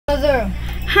brother.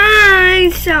 Hi,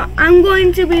 so I'm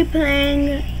going to be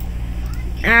playing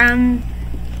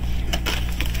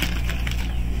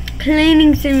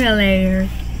cleaning simulator.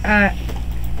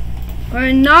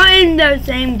 We're not in the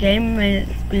same game as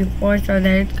before, so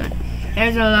there's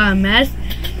a lot of mess.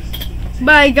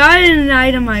 But I got an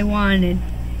item I wanted.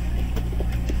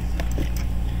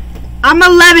 I'm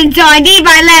 11, so I need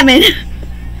my lemon.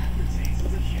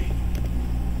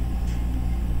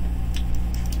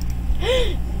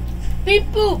 Beep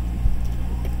boop.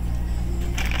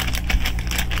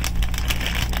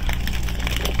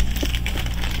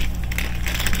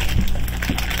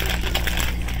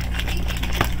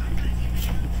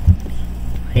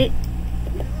 Wait.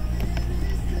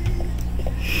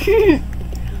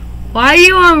 Why are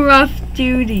you on rough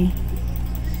duty?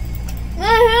 My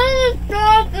hand is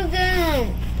stuck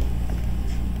again.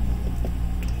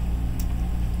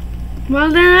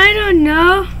 Well, then I don't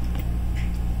know.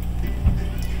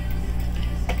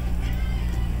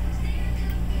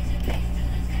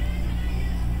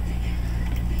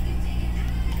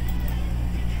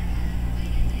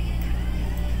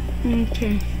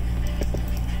 Okay.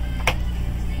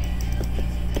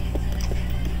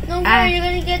 No worry, you're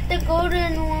gonna get the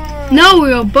golden one. No,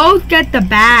 we'll both get the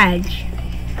badge.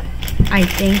 I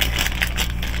think.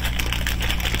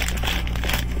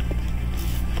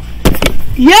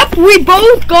 Yep, we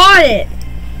both got it.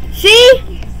 See?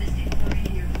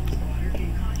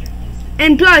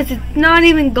 And plus, it's not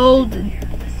even golden.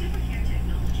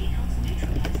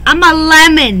 I'm a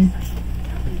lemon.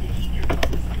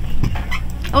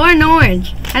 Or an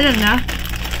orange. I don't know.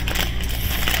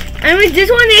 I mean, this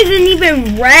one isn't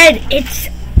even red. This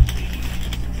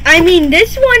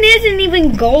one isn't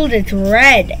even gold. It's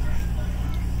red.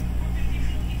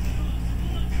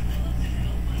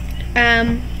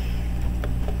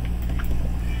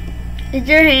 Is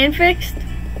your hand fixed?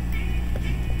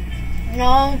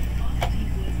 No.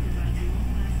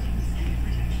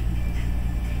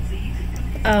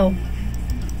 Oh.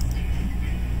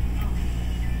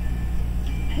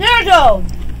 There we go.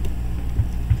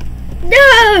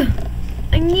 No!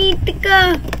 I need to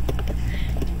go.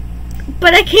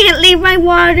 But I can't leave my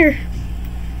water.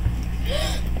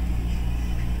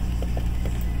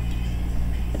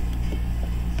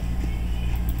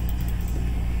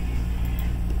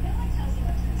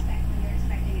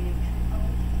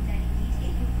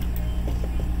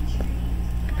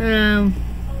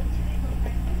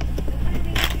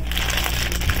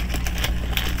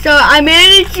 So I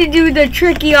managed to do the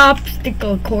tricky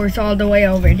obstacle course all the way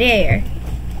over there.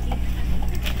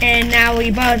 And now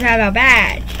we both have a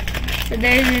badge. So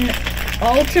there's an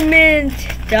ultimate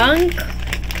dunk.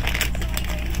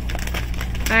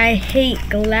 I hate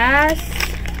glass.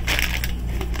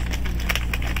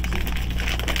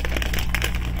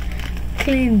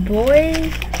 Clean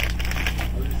boys.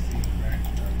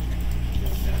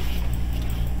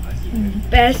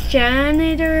 Best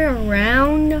janitor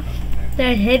around.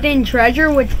 The hidden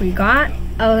treasure, which we got.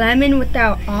 A lemon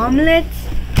without omelets,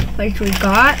 which we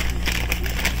got.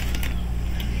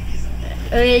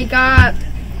 We got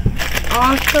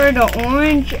Oscar the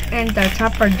orange and the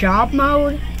tougher job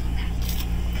mode.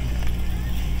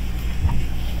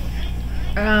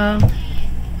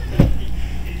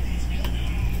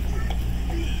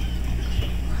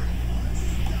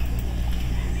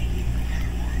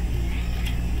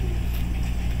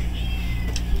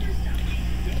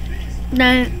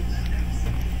 Then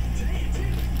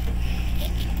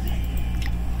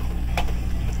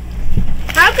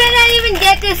How can I even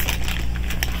get this?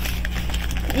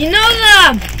 You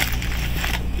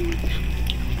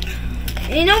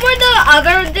know where the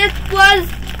other disc was?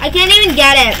 I can't even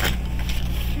get it.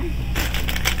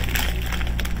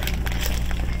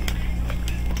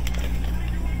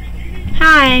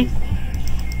 hi.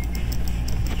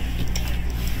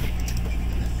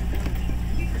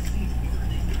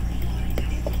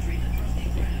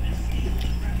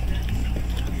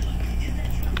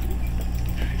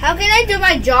 How can I do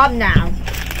my job now?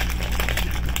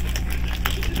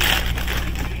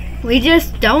 We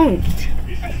just don't.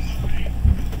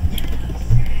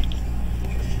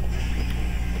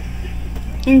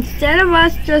 Instead of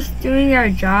us just doing our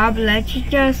job, let's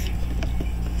just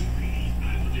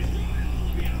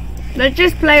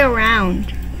play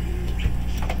around.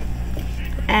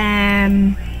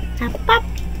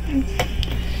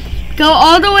 Go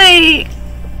all the way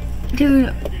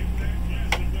to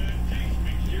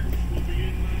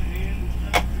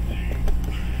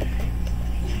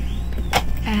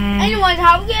Anyways,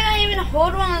 how can I even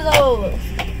hold one of those?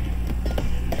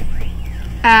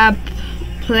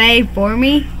 Play for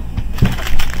me.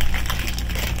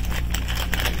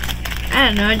 I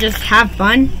don't know, just have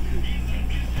fun.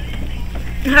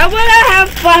 How would I have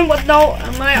fun with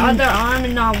my other arm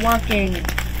and not working?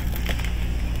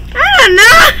 I don't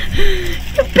know.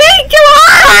 You're being too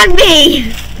hard on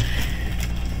me.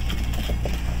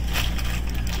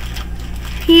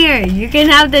 Here, you can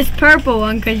have this purple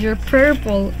one because you're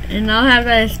purple, and I'll have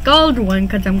this gold one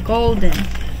because I'm golden.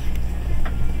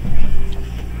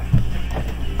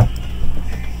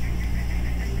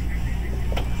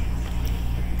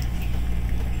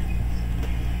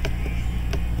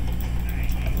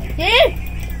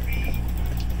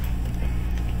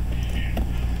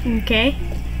 Okay,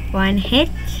 one hit,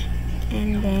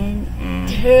 and then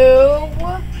two.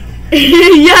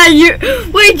 yeah, you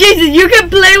wait, Jason. You can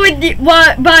play with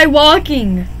by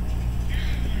walking.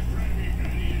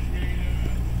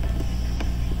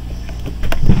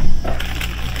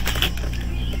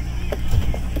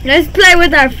 Let's play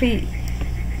with our feet.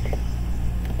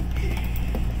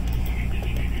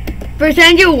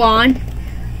 Pretend you won.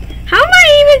 How am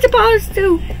I even supposed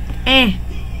to?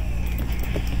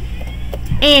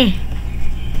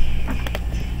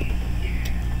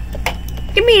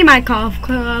 Give me my golf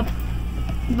club.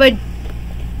 But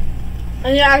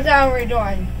And you have to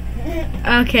rejoin.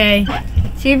 okay.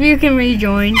 See if you can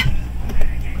rejoin.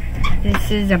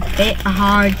 This is a bit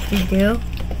hard to do.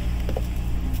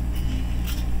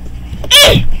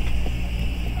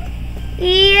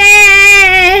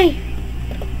 Yay!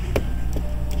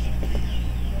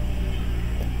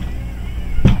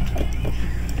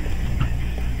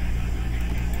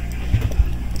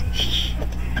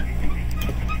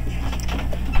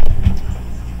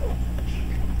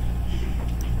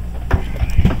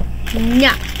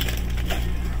 No.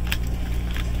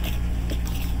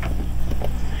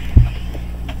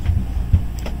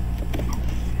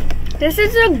 This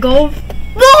is a golf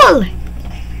ball.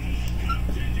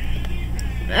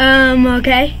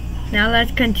 Okay. Now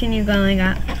let's continue going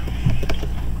up.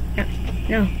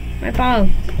 No, my ball.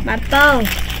 My ball.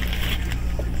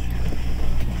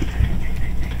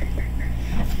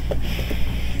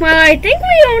 Well, I think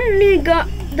we only got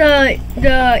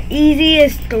the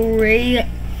easiest 3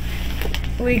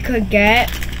 we could get.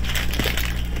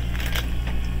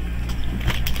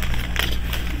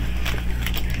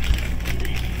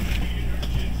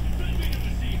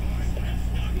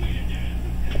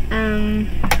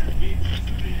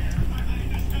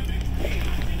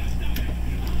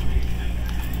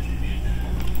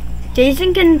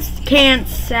 Jason can't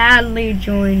sadly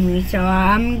join me, so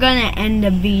I'm gonna end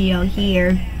the video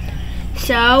here.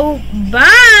 So,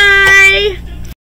 bye!